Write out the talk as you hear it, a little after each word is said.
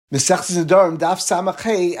Mesechtes Nedarim, Daf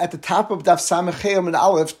Samachay, at the top of Daf Samachay and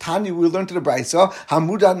Aleph, Tanya, we learned to the Brisa,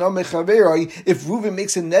 Hamuda no mechaveroi, if Reuven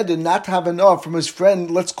makes a neder not to have enough from his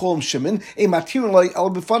friend, let's call him Shimon, a matirun like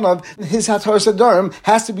el b'fanav, his Hataras Nedarim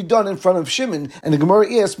has to be done in front of Shimon. And the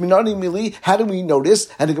Gemara asks, Minani Mili, how do we know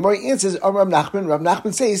this? And the Gemara answers, Rav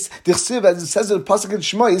Nachman says, Dichsiv, as it says in the Pasuk in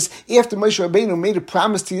Shmos, after Moshe Rabbeinu made a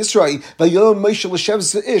promise to Yisrael, Vayom Moshe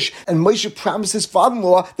l'shev ish, and Moshe promised his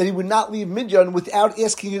father-in-law that he would not leave Midian without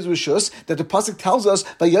asking his rishus, that the pasuk tells us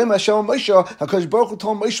Vayom Hashem Moshe, HaKadosh Baruch Hu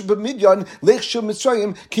told Moshe b'Midian Lech Shel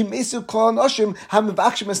Mitzrayim Ki Meisiv Kol Anashim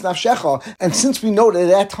HaMevachshim Es Nafshecha. And since we know that at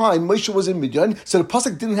that time Moshe was in Midian, so the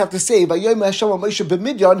pasuk didn't have to say Vayom Hashem Moshe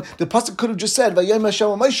b'Midian. The pasuk could have just said Vayom Hashem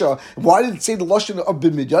Moshe. Why did it say the lashon of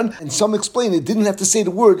b'Midian? And some explain it didn't have to say the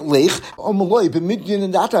word Lech or Maloi b'Midian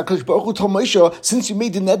and that HaKadosh Baruch Hu told Moshe, since you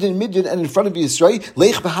made the neder in Midian and in front of Yisrael,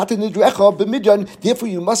 Lech v'Hata Nidrecha b'Midian. Therefore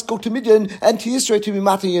you must go to Midian and to Yisrael to be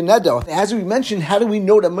mata your neder. As we mentioned, how do we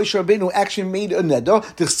know that Moshe Rabbeinu actually made a neder?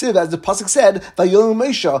 T'chsiv, as the pasuk said, Vayoyel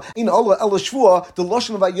Moshe in Allah el shvua. The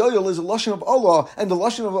lashon of Vayoyel is a lashon of Allah, and the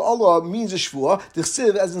lashon of Allah means a shvua.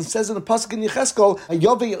 T'chsiv, as it says in the pasuk in Yecheskel,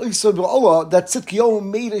 Yavei Yisrael b'Allah, that Tzidkiyahu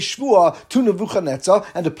made a shvua to Nebuchadnezzar,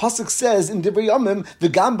 and the pasuk says in Divrei Yamim,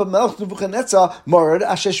 V'gam b'melech Nebuchadnezzar marad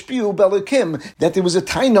asher shpiu b'Elokim, that there was a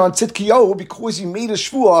taina on Tzidkiyahu because he made a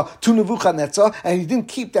shvua to Nebuchadnezzar, and he didn't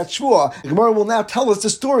keep that shvua. The Gemara will now tell us the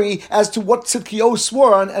story as to what Tzidkiyahu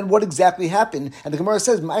swore on and what exactly happened. And the Gemara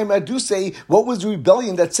says, Ma'amad do say, what was the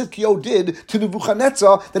rebellion that Tzidkiyahu did to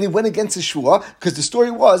Nebuchadnezzar that he went against his shvua? Because the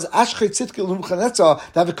story was, Ashchet Tzidkiyahu Nebuchadnezzar,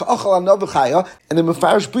 Davik Anavachaya, and the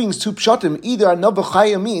Mefarish brings two pshatim. Either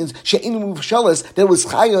Anavachaya means She'inu Mufshalis, that it was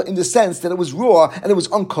Chaya in the sense that it was raw and it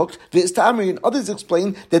was uncooked. V'istamri, and others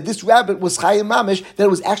explain that this rabbit was Chaya Mamish, that it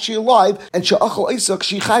was actually alive, and She'achal Isak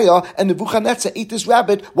Shechaya, and Nebuchadnezzar ate this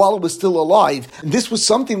rabbit while it was still alive. And this was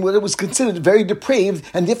something where it was considered very depraved,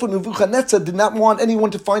 and therefore Nebuchadnezzar did not want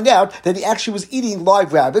anyone to find out that he actually was eating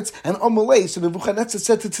live rabbits. And Amalei, so Nebuchadnezzar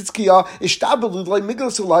said to Tzidkiyahu,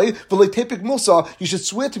 you should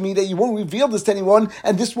swear to me that you won't reveal this to anyone,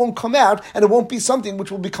 and this won't come out, and it won't be something which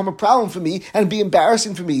will become a problem for me and be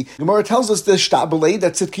embarrassing for me. Gemara tells us the Shtabelei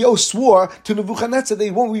that Tzidkiyahu swore to Nebuchadnezzar that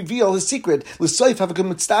he won't reveal his secret. That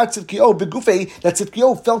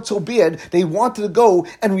Tzidkiyahu felt so bad that he wanted to go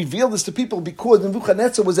and reveal this to people because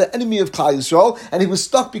Nebuchadnezzar was an enemy of Klal Yisrael, and he was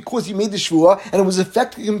stuck because he made the shvua, and it was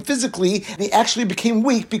affecting him physically, and he actually became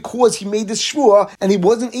weak because he made this shvua, and he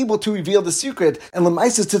wasn't able to reveal the secret. And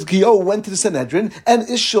Lamaisa Tzidkiyahu went to the Sanhedrin, and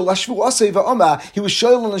Ishul Ashvuasei Va'ama, he was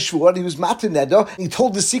shoyl on the shvua, and he was mataneda, and he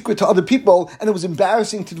told the secret to other people, and it was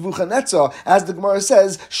embarrassing to Nebuchadnezzar. As the Gemara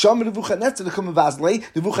says, Sham Nebuchadnezzar to come Vazlei.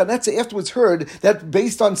 Nebuchadnezzar afterwards heard that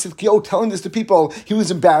based on Tzidkiyahu telling this to people, he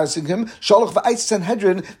was embarrassing him. Shalach v'ayis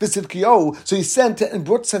Sanhedrin v'Tzidkiyahu. So he sent and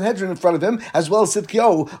brought Sanhedrin in front of him, as well as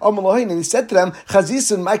Tzidkiyahu, and he said to them,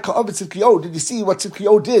 Chazisin, my ka'av Tzidkiyahu, did you see what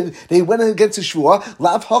Tzidkiyahu did? They went against the shvua,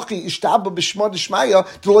 Lav Hachi Ishtaba B'Shma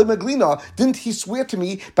D'Shmaya D'Loi Maglina. Didn't he swear to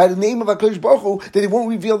me by the name of HaKadosh Baruch Hu that he won't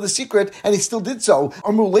reveal the secret, and he still did so?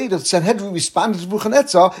 Amru later, Sanhedrin responded to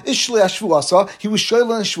Nebuchadnezzar, Ishle Ashvuasa, he was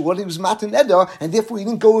shoyl on shvua, he was matan eder, and therefore he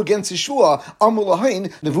didn't go against his shvua. Amru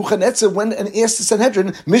lahain, Nebuchadnezzar went and asked the Sanhedrin,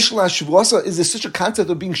 Mishla Ashvuasa, is there such a concept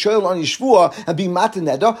of being shoyl on your shvua and being matan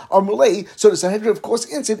eder? So the Sanhedrin, of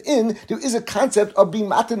course, answered there is a concept of being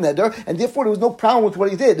matan neder, and therefore there was no problem with what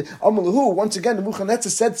he did. Once again,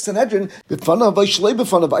 Nebuchadnezzar said to Sanhedrin, I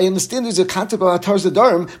understand there's a concept of Hataras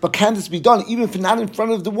Nedarim, but can this be done even if not in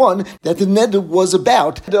front of the one that the neder was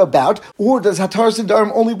about? Or does Hataras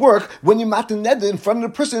Nedarim only work when you matan neder in front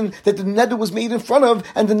of the person that the neder was made in front of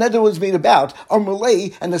and the neder was made about?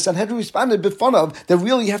 And the Sanhedrin responded, that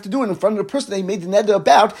really you have to do it in front of the person that you made the neder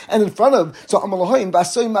about and in front of. So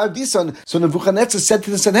Nebuchadnezzar said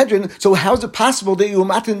to the Sanhedrin, so how is it possible that you were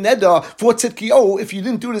matan neder for Tzidkiyahu if you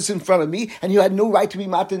didn't do this in front of me and you had no right to be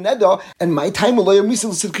matan neder? And my time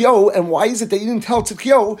Tzidkiyahu, and why is it that you didn't tell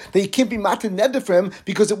Tzidkiyahu that you can't be matan neder for him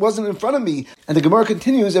because it wasn't in front of me? And the Gemara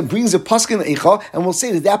continues and brings a pasuk in Eicha, and we'll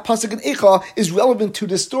say that pasuk in Eicha is relevant to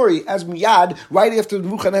this story, as Miyad, right after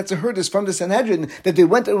Nebuchadnezzar heard this from the Sanhedrin, that they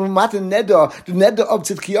went and matan neder, the neder of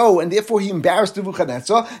Tzidkiyahu, and therefore he embarrassed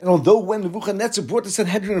Nebuchadnezzar. And although when Nebuchadnezzar brought the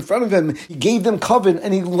Sanhedrin in front of him, he gave them coven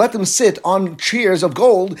and he let them sit on chairs of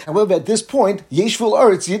gold. However, at this point, Yeshvul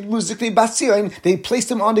Eretz Yidmu Ziknei Bas Tzion, they placed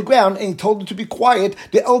them on the ground and he told them to be quiet,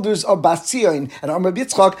 the elders of Bas Tzion. And Amar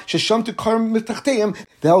Yitzchak Shesham to Karm Mitachteim,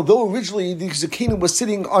 that although originally the Zakenim was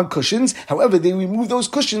sitting on cushions, however, they removed those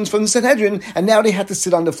cushions from the Sanhedrin and now they had to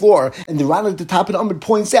sit on the floor. And the Ran at the top of the Amud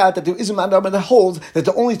points out that there is a man that holds that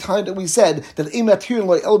the only time that we said that Eimat Hirin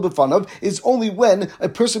Lo El B'Fanav is only when a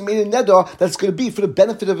person made a neder that's going to be for the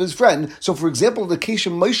benefit of his friend. So, for example, in the case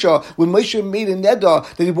of Moshe, when Moshe made a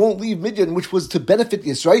neder that he won't leave Midian, which was to benefit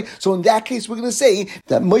Yisrael, so in that case, we're going to say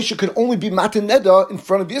that Moshe could only be matan neder in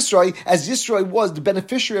front of Yisrael, as Yisrael was the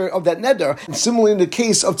beneficiary of that neder. And similarly, in the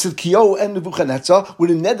case of Tzidkiyahu and Nebuchadnezzar, where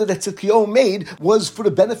the neder that Tzidkiyahu made was for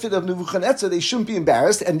the benefit of Nebuchadnezzar, they shouldn't be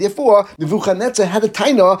embarrassed, and therefore Nebuchadnezzar had a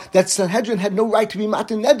taina that Sanhedrin had no right to be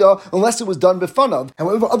matan neder unless it was done b'fanav.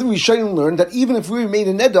 However, other Rishonim learned that even if Reuven made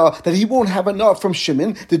a neder that he won't have enough from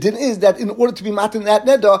Shimon, the din is that in order to be matan that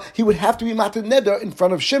neder, he would have to be matan neder in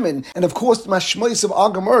front of Shimon. And of course, the mashmois of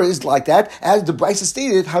Agamar is like that, as the Brisa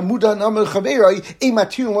stated, Hamuda namel chaverai e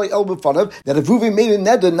matin loy el b'fanav, that if Reuven made a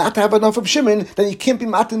neder not to have enough of Shimon, then he can't be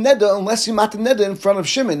matan neder unless you matan neder in front of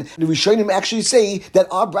Shimon. The Rishonim actually say that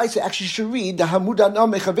our Brisa actually should read the Hamuda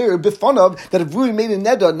namel chaverai b'fanav, that if Reuven made a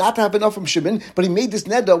neder not to have enough from Shimon, but he made this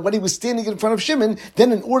neder when he was standing in front of Shimon,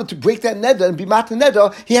 then in order to break that neder and be matan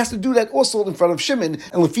neder, he has to do that also in front of Shimon.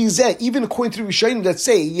 And lefizeh, even according to the Rishonim that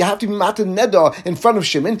say you have to be matan neder in front of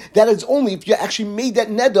Shimon, that is only if you actually made that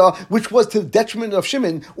neder which was to the detriment of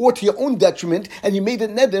Shimon or to your own detriment, and you made that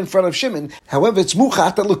neder in front of Shimon. However, it's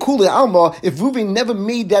muchat that lekuli alma, if Reuven never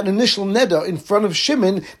made that initial neder in front of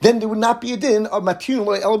Shimon, then there would not be a din of matin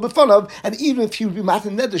loy el b'fanav, and even if he would be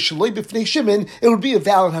matan neder shaloi b'fnei Shimon, it would be a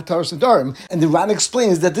valid hataras nedarim. And the Ran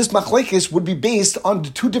explains that this machlekes would be based on the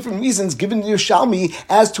two different reasons given in Yerushalmi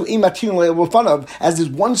as to a matin loy el b'fanav, as there's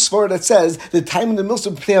one svara that says the time in the mills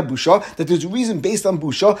of Pnei Busha, that there's a reason based on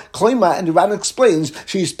Busha, Klima, and the Ran explains that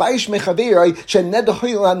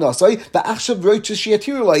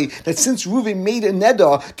since Reuven made a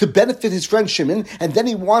neder to benefit his friend Shimon, and then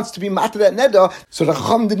he wants to be matter that neder, so the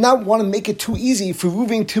Chacham did not want to make it too easy for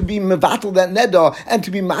Reuven to be mevatel that neder and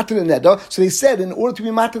to be matter the neder. So they said, in order to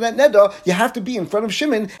be matter that neder, you have to be in front of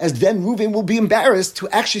Shimon, as then Reuven will be embarrassed to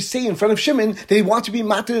actually say in front of Shimon that he wants to be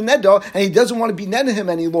matter the neder, and he doesn't want to be neder him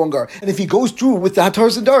any longer. And if he goes through with the Hatar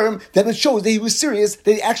Zadarim, then it shows that he was serious,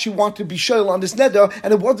 that he actually wanted to be shoyl on this neder,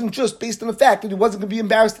 and it wasn't just based on the fact that he wasn't going to be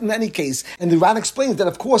embarrassed in any case. And the Ran explains that,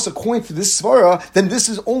 of course, according to this svara, then this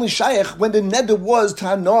is only shaykh when the neder was to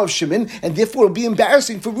Hana of Shimon, and therefore it would be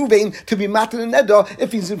embarrassing for Reuven to be matter the neder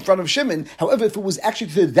if he's in front of Shimon. However, if it was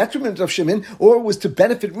actually to the detriment of Shimon, or it was to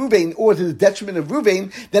benefit Reuven, or to the detriment of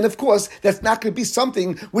Reuven, then of course that's not going to be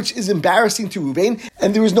something which is embarrassing to Reuven,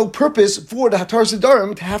 and there is no purpose for the Hatar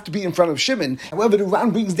Zadarim to have to be in front of Shimon. However, the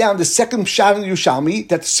Ran brings down the second shad in Yerushalmi,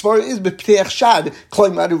 that the svara is b'pteach shad.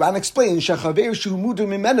 Kloimar, the Ran explains, shachaver shu mudu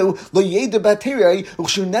mimenu lo yeda baterei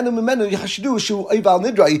u'shu nenu mimenu yachashdu shu oival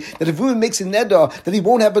nidrai, that if Reuven makes a neder that he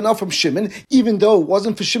won't have enough from Shimon, even though it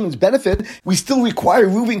wasn't for Shimon's benefit, we still require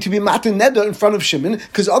Reuven to be matin neder in front of Shimon,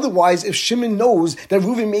 because otherwise, if Shimon knows that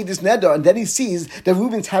Reuven made this neder, and then he sees that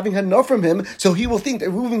Reuven's having enough from him, so he will think that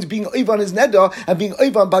Reuven's being oiv on his neder and being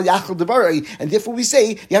oiv on bal yachal devarai, and therefore we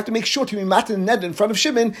say you have to make sure to be matin neder in front of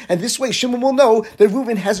Shimon, and this way Shimon will know that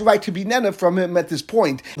Reuven has a right to be neder from him at this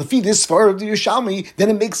point. If this far of the Yerushalmi, then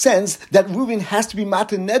it makes sense that Reuven has to be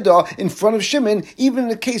matin neder in front of Shimon, even in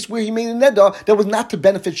the case where he made a neder that was not to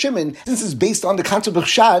benefit Shimon. Since it's based on the concept of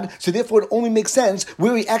shad, so therefore it only makes sense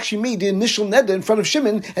where he actually made the initial neder in front of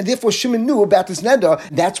Shimon, and therefore Shimon knew about this neder.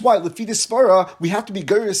 That's why Lefidus Svara, we have to be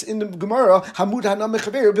gurus in the Gemara, Hamud Hanam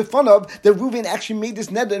Mechaver b'fanav, that Reuven actually made this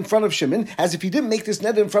neder in front of Shimon, as if he didn't make this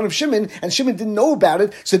neder in front of Shimon, and Shimon didn't know about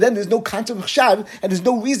it, so then there's no concept of shad, and there's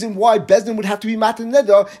no reason why Bezdin would have to be matin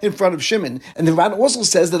neder in front of Shimon. And the Ran also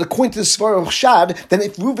says that according to the Svara of shad, then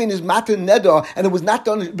if Reuven is matin neder, and it was not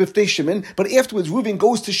done b'ftei Shimon, but afterwards Reuven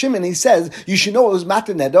goes to Shimon and he says, you should know it was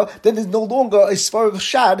matin neder, then there's no longer a Svara of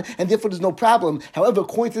shad, and therefore there's no problem. However,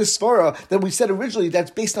 according to the Svara that we said originally,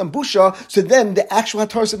 that's based on Busha, so then the actual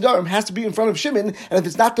Hatar Sadarim has to be in front of Shimon, and if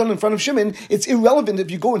it's not done in front of Shimon, it's irrelevant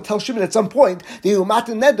if you go and tell Shimon at some point that you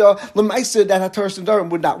matin neder, l'maisa that Hatar Sadarim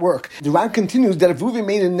would not work. The Ran continues that if Reuven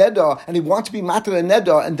made a neder and he wants to be matin a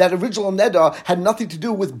neder, and that original neder had nothing to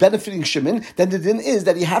do with benefiting Shimon, then the din is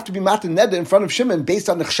that you have to be matin neder in front of Shimon based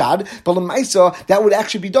on the chshad, but l'maisa that would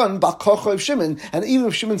actually be done by kocha of Shimon. And even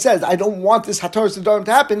if Shimon says, I don't want this Hatar Sadarim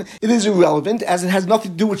to happen, it is irrelevant, as it has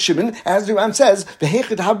nothing to do with Shimon, as the Ran says,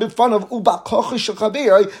 v'hechid ha'bifan of uba kocha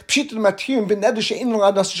shechaveri pshit matirim b'neder she'in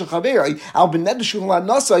l'nasai shechaveri al b'neder she'in.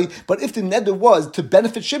 But if the neder was to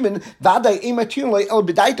benefit Shimon, v'adai ematirim el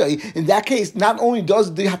b'daitai, in that case, not only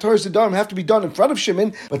does the Hatar Sadarim have to be done in front of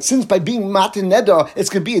Shimon, but since by being matin neder, it's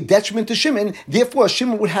going to be a detriment to Shimon, therefore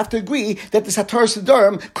Shimon would have to agree that this Hatar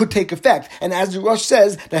Sadarim could take effect. And as the Rosh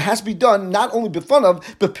says, that has to be done not only b'fanav,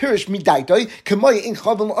 but pirish midaitai, k'may in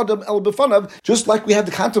chavan l'adam el b'fanav, just like we have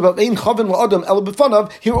the concept of ein chavan l'adam el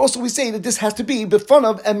b'fanav, here also we say that this has to be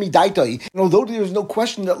b'fanav and midaitai. And although there is no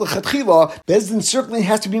question that l'chatchila, Bezdin Bezdin certainly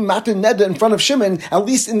has to be matan neda in front of Shimon, at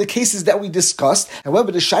least in the cases that we discussed.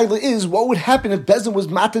 However, the shaila is, what would happen if Bezdin was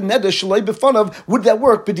matan neda shalai b'fanav? Would that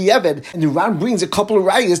work b'di'eved? And the Ran brings a couple of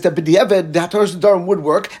rayas that b'di'eved, the Hataras Nedarim would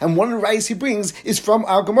work, and one of the rayas he brings is from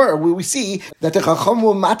our Gemara, where we see that the Chacham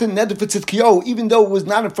will matan neda for Tzidkiyahu, even though it was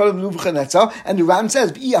not in front of Nebuchadnezzar. And the Ran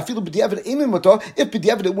says, if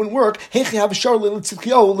b'di'eved it wouldn't work,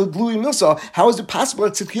 how is it possible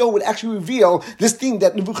that Tzidkiyahu would actually reveal this thing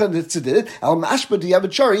that Nebuchadnezzar did? Al mashma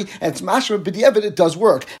b'di'eved shari, and it's mashma b'di'eved, it does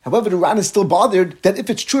work. However, the Ran is still bothered that if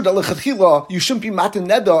it's true that l'chadchila you shouldn't be matan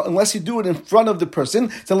neda unless you do it in front of the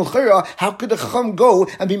person, so l'chera, how could the Chacham go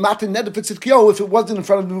and be matan neda for Tzidkiyahu if it wasn't in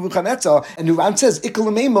front of Nebuchadnezzar? And the Ran says,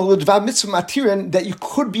 ikalameima l'dvar mitzvah matirin, that you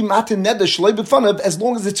could be matan neda shalei b'fanav as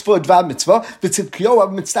long as it's for a dvar mitzvah.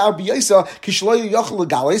 V'Tzidkiyahu mitzvah b'yisa kishloi yochel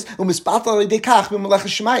legales u'mispatal leidekach b'melech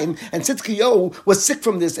shemayim. And Tzidkiyahu was sick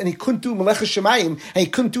from this, and he couldn't do melech shemayim, and he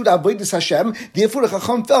couldn't do the avodas Hashem. Therefore, the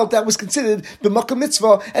Chacham felt that was considered b'makom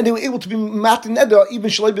mitzvah, and they were able to be matan neda even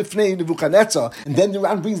shalei b'fnei Nebuchadnezzar. And then the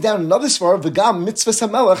Ran brings down another svar, v'gam mitzvah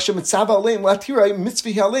samelech shemitzav aleim latirei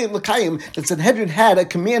mitzvah aleim l'kayim, that Sanhedrin had a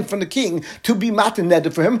command from the king to be matan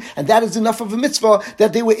neda for him, and that is enough of a mitzvah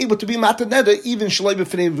that they were able to be matan neda even shalei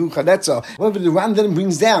b'fnei Nebuchadnezzar. However, the Ran then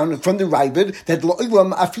brings down from the Ravid that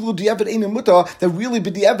lo'ilam afilu di'eved ein muta, that really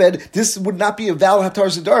b'di'eved this would not be a val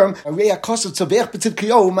Hataras Nedarim. Arei akosat tzavech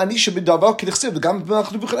b'tzidkiyahu manisha b'dava k'dichsiv v'gam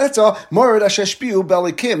b'melech Nebuchadnezzar morad asher shpiu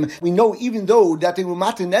b'alikim. We know even though that they were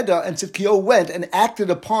matan neda and Tzidkiyahu went and acted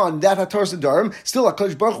upon that Hataras Nedarim, still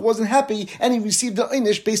HaKadosh Baruch Hu wasn't happy, and he received the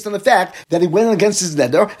einish based on the fact that he went against his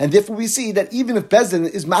neder. And therefore we see that even if Bezdin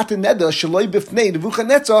is matan neda shaloi b'fnei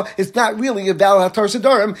Nebuchadnezzar, it's not really a val Hataras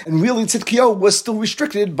Nedarim, and really Tzidkiyahu was still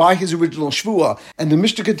restricted by his original shvuah. And the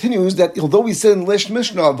Mishnah continues that although we said in Lesh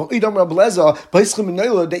Mishnah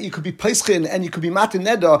that you could be paischin and you could be matan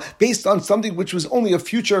neda based on something which was only a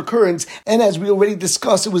future occurrence, and as we already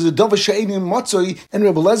discussed, it was a davar she'enim matzoi, and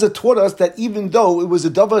Rebbe Lezer taught us that even though it was a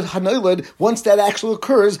davar hanoiled, once that actually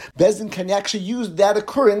occurs, Bezdin can actually use that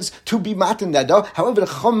occurrence to be matan neda. However, the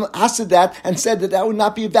Chacham asked that and said that that would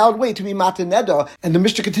not be a valid way to be matan neda. And the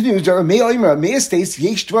Mishnah continues, there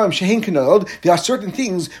are certain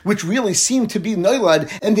things which really seem to be noilad,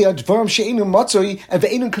 and they are dvarim she'enim matzoi and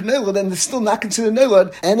ve'enim kanoilad, and they're still not considered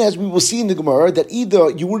noilad. And as we will see in the Gemara, that either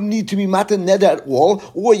you wouldn't need to be matan neda at all,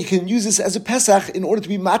 or you can use this as a Pesach in order to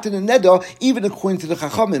be matan and neda, even according to the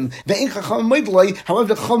Chachamim. Ve'en Chachamim moidlai,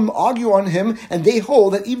 however, the Chachamim argue on him, and they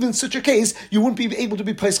hold that even in such a case, you wouldn't be able to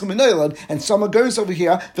be paischim and noilad. And some goes over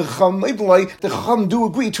here, the Chachamim moidlai, the Chachamim do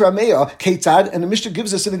agree to Rameya, Ketzad, and the Mishnah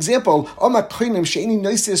gives us an example.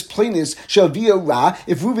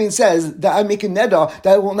 If Reuven says that I make a neda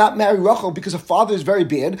that I will not marry Rachel because her father is very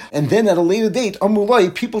bad, and then at a later date,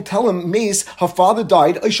 Amulai, people tell him, Mace, her father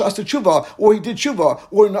died, or he did tshuva.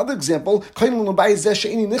 Or another example, that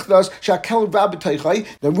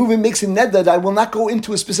Reuven makes a neda that I will not go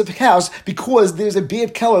into a specific house because there's a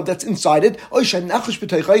bad kelev that's inside it, or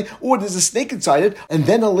there's a snake inside it, and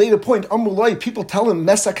then at a later point, Amulai, people tell him,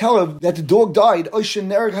 Mesa kelev, that the dog died, or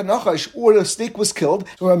the snake was killed.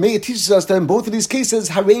 So Rameya teaches us that in both of these cases,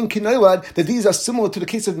 Harein Kinoilad, that these are similar to the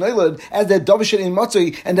case of Noilad as that Davishan in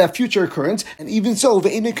Matzoi and that future occurrence. And even so,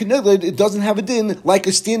 Ve'ein Kinoilad, it doesn't have a din like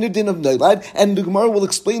a standard din of Noilad. And the Gemara will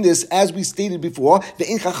explain this as we stated before.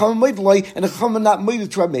 Ve'ein Chacham Moidlai, and the Chacham are not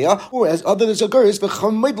Moided to Rameya, or as others occurs, the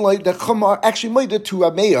Chacham Moidlai, the Chacham are actually Moided to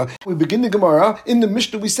Rameya. We begin the Gemara. In the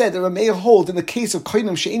Mishnah we said that Rameya holds in the case of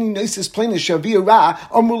Kainim She'eni Noisis Plainus Shavir Ra,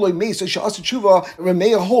 Amrulai Meis, or Sha'asa Tshuva,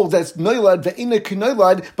 Rameya holds that's Noilad, Ve'ein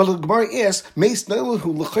Kinoilad, but the Gemara asks, Meis Noilad,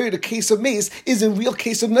 who the case of Mace is a real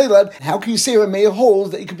case of Noilad. How can you say Rameya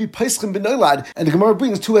holds that it could be Paischim ben Noilad? And the Gemara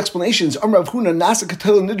brings two explanations. Amrav Huna Nasa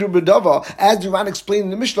Katel Nidra B'Dava, as the Ran explained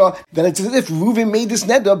in the Mishnah, that it's as if Reuven made this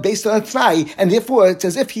neder based on a tnai, and therefore it's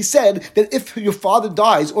as if he said that if your father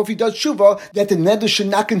dies or if he does tshuva, that the neder should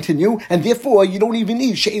not continue, and therefore you don't even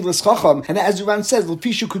need she'elas chacham. And as the Ran says,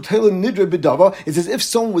 L'pishu Katel Nidra B'Dava, it's as if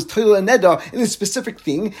someone was toiling a neder in a specific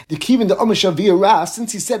thing. The kivin the Amashavir Ra,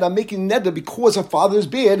 since he said I'm making neder because her father is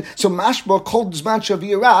bad, so mashma called zman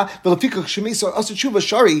shavira v'lefikach shemesa asa tshuva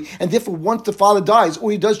shari, and therefore once the father dies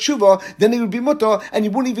or he does tshuva, then he would be mutter, and he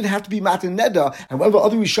wouldn't even have to be matan neder. However,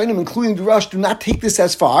 other Rishonim, including the Rush, do not take this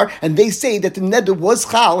as far, and they say that the neder was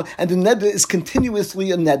chal, and the neder is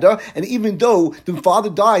continuously a neder, and even though the father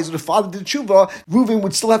dies or the father did tshuva, Reuven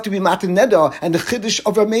would still have to be matan neder. And the chiddush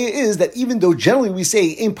of Rameya is that even though generally we say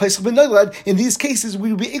in Paisach ben Noilad, in these cases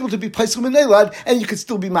we would be able to be Paisach ben Noilad, and you could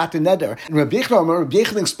still be matan neder. And Rabbi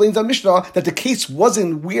Yechon explains on Mishnah that the case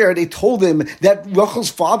wasn't where they told him that Rachel's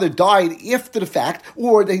father died after the fact,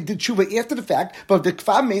 or they did tshuva after the fact, but the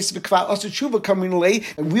Kfam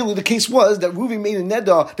And really the case was that Reuven made a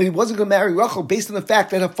neder that he wasn't going to marry Rachel based on the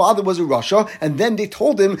fact that her father was a Rasha, and then they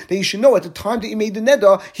told him that you should know at the time that he made the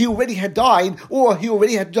neder, he already had died, or he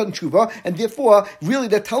already had done tshuva, and therefore, really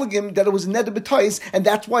they're telling him that it was a neder b'tais, and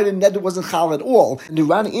that's why the neder wasn't chal at all. And the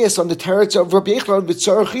Ran is on the teretz of Rabbi Yechlan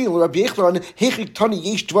v'tzarachil, Rabbi Yechlan, hechik tani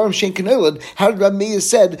yesh dvarim shein k'noilad. How did Rabbi Meir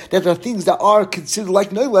said that there are things that are considered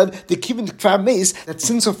like noilad, they given to Kfar Meis, that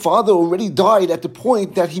since her father already died at the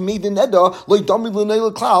point that he made the neder, loy dami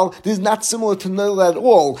l'noilad klal, this is not similar to noilad at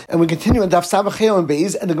all. And we continue on Daf Samach Cheo and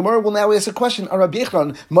Beis, and the Gemara will now ask a question on Rabbi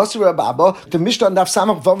Yechlan, Masur Ababa. The Mishnah on Daf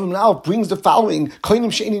Samach Vavim now brings the following: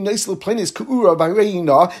 Koinim she'eni noisel planis k'ura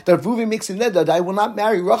b'reina, that Reuven makes a neder that I will not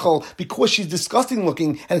marry Rachel because she's disgusting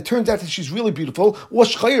looking, and it turns out that she's really beautiful. Or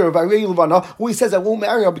shchayir b'rei levana, who he says I won't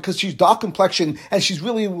marry her because she's dark complexion and she's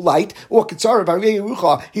really light. Or kitzar b'rei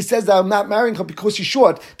yerucha, he says that I'm not marrying her because she's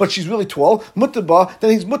short but she's really tall. Mutaba,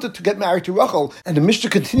 then he's mutter to get married to Rachel. And the Mishnah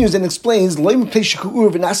continues and explains: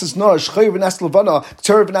 it's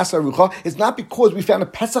not because we found a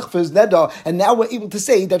Pesach for his neder, and now we're able to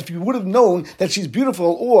say that if you would have known that she's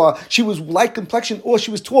beautiful, or she was light complexion, or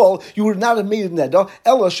she was tall, you would not have made a neder.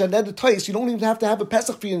 Ella shaneder tais. You don't even have to have a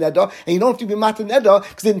Pesach for your neder, and you don't have to be mata neder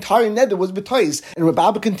because the entire neder was betais. And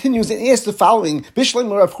Rabbi continues and asks the following: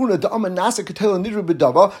 Bishleim Rav Huna da'ama nasa ketela nidru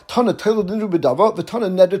bedava tana tela nidru bedava v'tana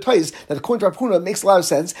neder tais. That according to Rav Huna, it makes a lot of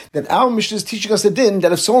sense that our Mishnah is teaching us a din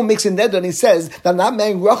that if someone makes a neder and he says that I'm not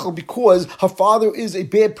marrying Rachel because her father is a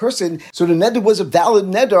bad person, so the neder was a valid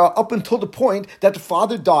neder up until the point that the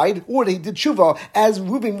father died or they did tshuva, as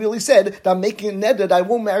Reuven really said that I'm making a neder that I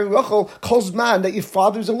won't marry Rachel calls man that your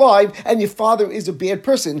father is alive and your father is a bad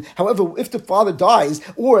person. However, if the father dies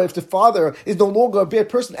or if the father is no longer a bad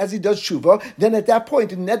person as he does tshuva, then at that point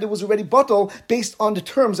the neder was already bottled based on the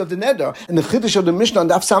terms of the neder. And the chiddush of the Mishnah on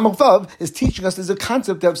Daf Samach Vav is teaching us there's a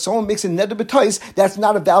concept that if someone makes a neder b'tais, that's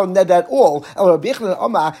not a valid neder at all.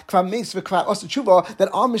 That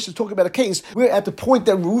our Mishnah is talking about a case where at the point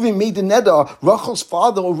that Reuven made the neder, Rachel's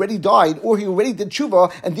father already died, or he already did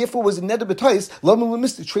tshuva, and therefore was a neder b'tais.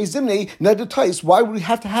 Why would we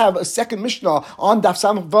have to have a second Mishnah on Daf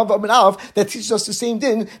Samach Vav Amud Aleph that teaches us the same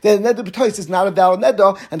din that a neder b'tais is not a valid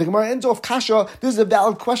neder? And the Gemara ends off kasha. This is a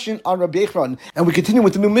valid question on Rabbi Yechron, and we continue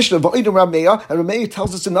with the new Mishnah. And Rabbi Meir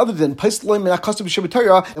tells us another din. And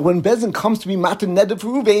when Bezin comes to be matan neder for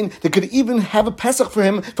Reuven, they could even have a Pesach for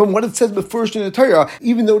him from what it says first in the Torah,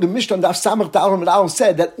 even though the Mishnah Daf Samach Dal Amud Aleph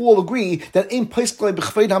said that all agree that ain't Pesach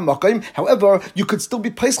b'chved hamakim. However, you could still be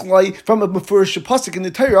Pesach from a mefurish pasuk in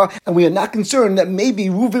the Torah, and we are not concerned that maybe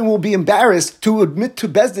Reuven will be embarrassed to admit to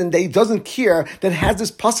Bezdin that he doesn't care that has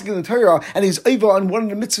this pasuk in the Torah and he's over on one of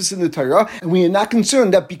the mitzvahs in the Torah, and we are not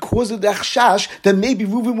concerned that because of the chashash that maybe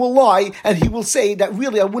Reuven will lie and he will say that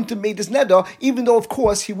really I wouldn't have made this neder, even though of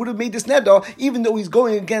course he would have made this neder, even though he's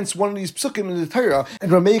going against one of these psukim in the Torah.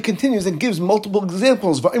 And Rameh continues and gives multiple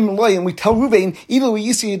examples. And we tell Reuven,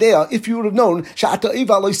 if you would have known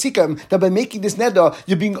that by making this neder,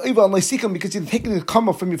 you're being over on Lysikam because you're taking the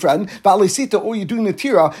karma from your friend, or you're doing the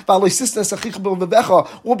tira,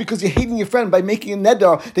 or because you're hating your friend by making a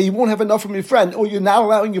neder that you won't have enough from your friend, or you're not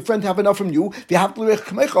allowing your friend to have enough from you,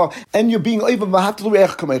 and you're being over,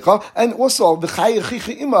 and also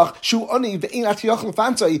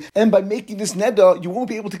and by making this neder, you won't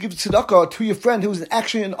be able to give tzedakah to your friend who's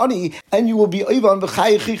actually an ani, and you will be over on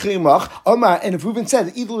Omar. And if Reuven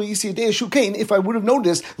said, if I would have known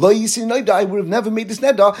this, I would have never made this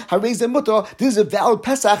neder. This is a valid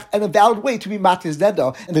Pesach and a valid way to be mat his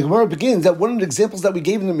neder. And the Gemara begins that one of the examples that we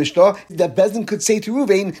gave in the Mishnah is that Bezdin could say to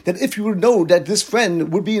Reuven that if you would know that this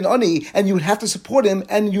friend would be an ani and you would have to support him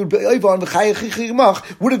and you would be over on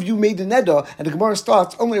would have you made the neder? And the Gemara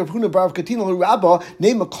starts only Rav Huna bar Katina Rabba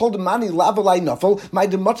name a kol demani lavalai nafel my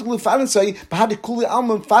dematlu fansei bahad kuli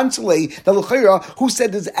alman fansei the lechera who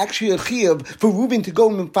said there's actually a chiyuv for Reuven to go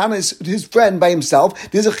mefanis his friend by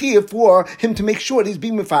himself. There's a chiyuv for him to make sure that he's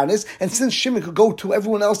being mefanis, and since Shimon could go to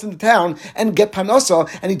everyone else in the town and get panasa,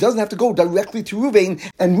 and he doesn't have to go directly to Reuven,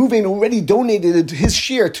 and Reuven already donated his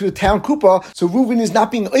share to the town kupa, so Reuven is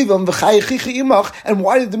not being oivam v'chayich imach. And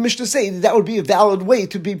why did the Mishnah say that would be a valid way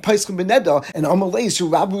to be paischem beneda? And Amalei, so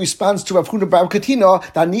Rabbi responds to Rav Huna bar Katina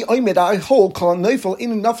that ni oimed I hold kol neifel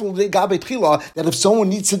in nafel de gabe tchila, that if someone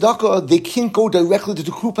needs tzedakah, they can't go directly to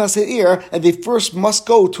the kupas ha'ir, and they first must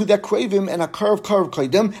go to their kravim and a karv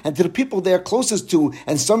kaidim, and to the people they are closest to.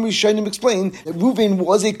 And some Rishonim explain that Reuven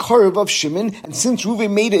was a karv of Shimon, and since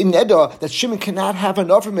Reuven made an neder that Shimon cannot have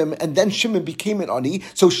enough from him, and then Shimon became an ani,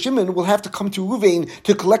 so Shimon will have to come to Reuven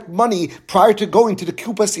to collect money prior to going to the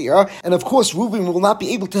kupas ha'ir, and of course Reuven will not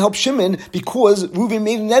be able to help Shimon because Reuven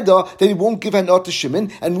made a neder that he won't give hanot to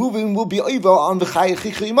Shimon, and Reuven will be over on v'chaya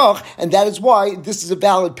chicha imach, and that is why this is a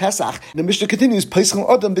valid Pesach. The Mishnah continues,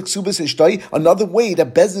 another way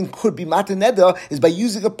that Bezin could be mataneda is by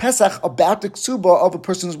using a Pesach about the ksuba of a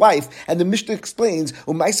person's wife. And the Mishnah explains that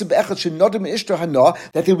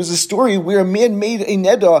there was a story where a man made a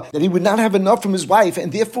neder that he would not have enough from his wife,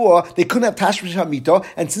 and therefore they couldn't have tashmish hamita,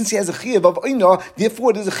 and since he has a chiyuv of oina,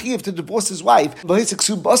 therefore there's a chiyuv to divorce his wife. And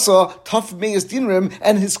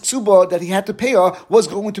his ksuba that he had to pay her was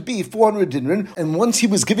going to be 400 dinrin, and once he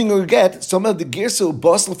was giving her a get, some of the gerso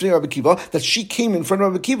bas l'fnei Rabbi Akiva, that she came in front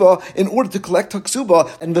of Rabbi Akiva in order to collect her ksuba,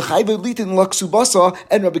 and v'chayv litin la ksubasa,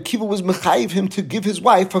 and Rabbi Akiva was mechayiv him to give his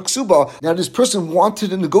wife her ksuba. Now this person wanted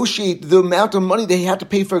to negotiate the amount of money that he had to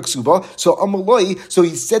pay for a ksuba, so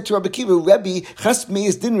he said to Rabbi Akiva, Rabbi, ches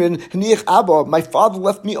meis dinrin haniach abba, my father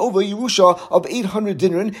left me over Yerusha of 800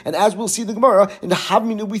 dinrin, and as we'll see in the Gemara, in the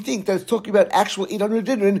Havminu we think that it's talking about actual 800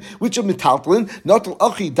 dinrin, which are metaltlin, not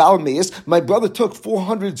al-achi dal meis, my brother took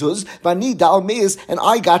 400 zuz, vani dal meis, and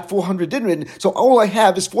I got 400 dinrin, so all I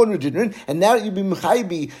have is 400 dinrin, and now that you be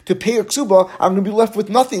mechayibi to pay her ksuba, I'm going to be left with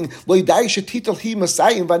nothing. Lo yidai shetital hi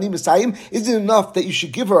masayim vani masayim, is it enough that you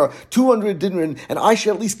should give her 200 dinrin, and I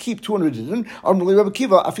should at least keep 200 dinrin?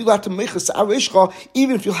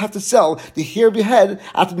 Even if you'll have to sell the hair of your head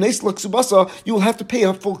at the neisla ksubasa, you will have to pay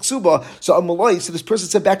her full ksuba. So this person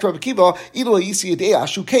said back to Rabbi Akiva,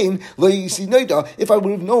 if I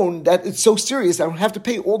would have known that it's so serious, I would have to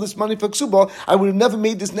pay all this money for ksuba, I would have never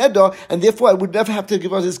made this neder, and therefore I would never have to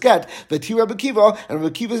give out his get. But here Rabbi Akiva, and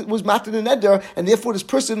Rabbi Akiva was mated in neder, and therefore this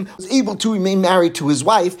person was able to remain married to his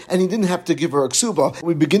wife, and he didn't have to give her a ksuba.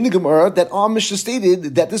 We begin the Gemara that our Mishnah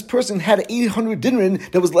stated that this person had 800 dinrin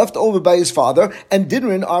that was left over by his father, and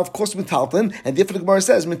dinrin are of course metaltlin, and therefore the Gemara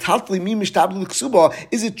says, metaltlin mi mishtabel ksuba.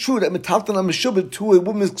 Is it true that metaltlin are meshubed to a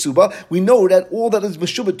woman's ksuba? We know that all that is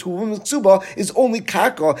meshubed to a woman's ksuba is only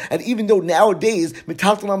karka, and even though nowadays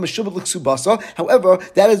metaltlin are meshubed l'ksubasa, however,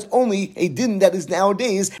 that is only a din that is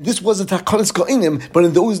nowadays. This was a takanas ko'inim, but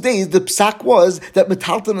in those days the psak was that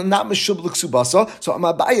metaltlin are not meshubed l'ksubasa. So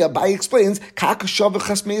Abai explains karka shav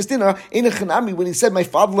v'chasmeis dinner in a chanami when he said my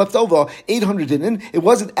father left over 800 dinrin, it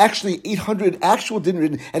wasn't actually 800 actual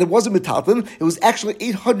dinrin, and it wasn't metaltlin, it was actually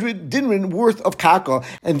 800 dinrin worth of karka,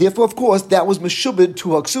 and therefore of course that was meshubed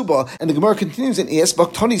to her ksuba. And the Gemara continues and asks,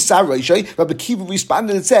 Vaktani Sarayshai, Rabbi Akiva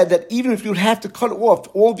responded and said that even if you would have to cut off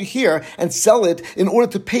all of your hair and sell it in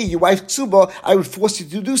order to pay your wife's ksuba, I would force you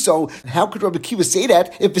to do so. How could Rabbi Akiva say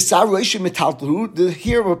that if the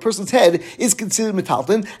hair of a person's head is considered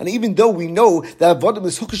metaltlin, and even though we know that avodim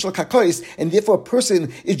is hukish l'kakois, and therefore a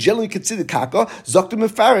person is generally considered kaka, Zokta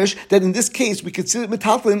Mefarish, that in this case we consider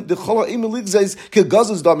metaltlin the chola imiligzais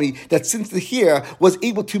kegazos dami, that since the hair was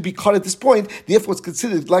able to be cut at this point, therefore it's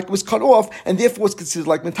considered like it was cut off, and therefore it's considered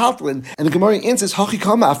like metaltlin. And the Gemara answers, that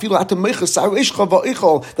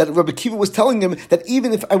Rabbi Akiva was telling him that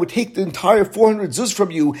even if I would take the entire 400 zuz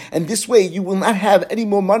from you, and this way you will not have any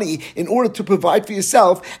more money in order to provide for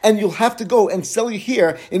yourself, and you'll have to go and sell your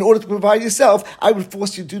hair in order to provide yourself, I would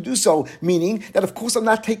force you to do so. Meaning that of course I'm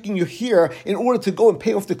not taking your hair in order to go and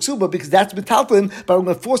pay off the ksuba, because that's metaltlin, but I'm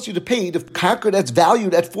going to force you to pay the karka that's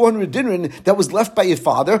valued at 400 dinrin that was left by your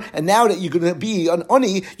father, and now that you're going to be an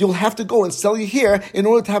ani, you'll have to go and sell your hair in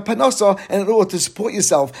order to have panasa and in order to support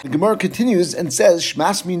yourself. The Gemara continues and says,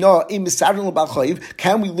 Shmas mina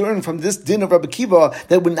can we learn from this din of Rabbi Akiva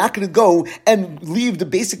that we're not going to go and leave the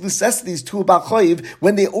basic necessities to a Bal Chayiv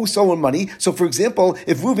when they owe someone money? So for example,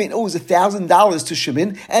 if Reuven owes $1,000 to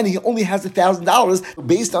Shimon and he only has $1,000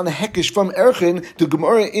 based on a hekesh from Erchin, the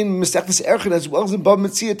Gemara in Masechtas Erchin as well as in Bava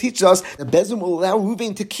Metzia teaches us that Bezin will allow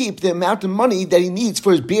Reuven to keep the amount of money that he needs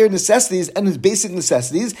for his bare necessities and his basic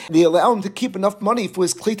necessities. They allow him to keep enough money for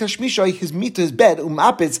his klei tashmishay, his meat, his bed,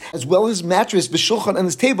 umapitz, as well as his mattress, v'shulchan, and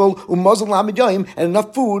his table, umazal lamid yayim, and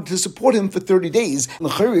enough food to support him for 30 days.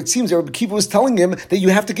 And it seems that Rabbi Akiva was telling him that you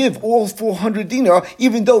have to give all 400 dinar,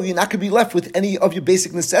 even though you're not going to be left with any of your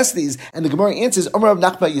basic necessities. And the Gemara answers, Amar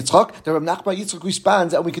Rav Nachman Yitzchak, that Rav Nachman Yitzchak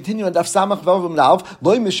responds, and we continue on Daf Samach Vav Lav,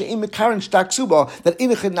 loy misheim mekaran shtak ksuba, that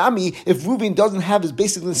in a chenami, if Reuven doesn't have his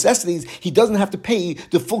basic necessities, he doesn't have to pay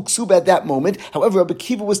the full ksuba at that moment. However, Rabbi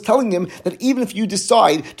Akiva was telling him that even if you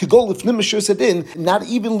decide to go lifnim mashur sedin, not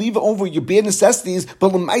even leave over your bare necessities,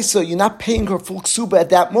 but l'maisa, you're not paying her full ksuba at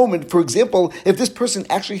that moment. For example, if this person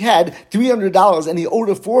actually had $300 and he owed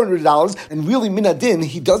her $400, and really minadin,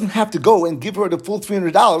 he doesn't have to go and give her the full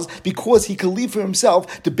 $300 because he can leave for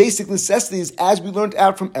himself the basic necessities, as we learned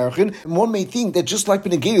out from Erchin. And one may think that just like the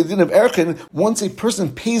din of Erchin, once a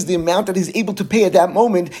person pays the amount that he's able to pay at that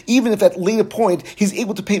moment, even if at a later point he's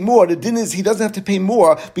able to pay more, the din is he doesn't have to pay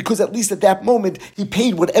more because at least at that moment he paid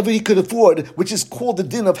paid whatever he could afford, which is called the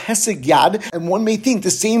din of Heseg Yad, and one may think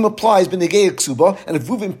the same applies b'negei ksuba, and if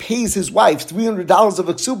Reuven pays his wife $300 of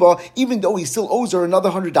a ksuba, even though he still owes her another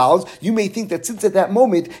 $100, you may think that since at that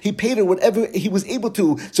moment he paid her whatever he was able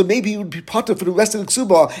to, so maybe he would be potter for the rest of the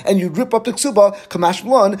ksuba, and you'd rip up the ksuba. Kamash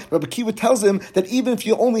Malan, Rabbi Kiva tells him that even if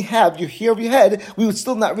you only have your hair of your head, we would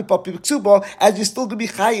still not rip up your ksuba, as you're still going to be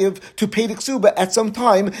chayiv to pay the ksuba at some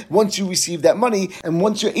time once you receive that money, and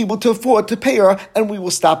once you're able to afford to pay her, and we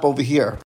will stop over here.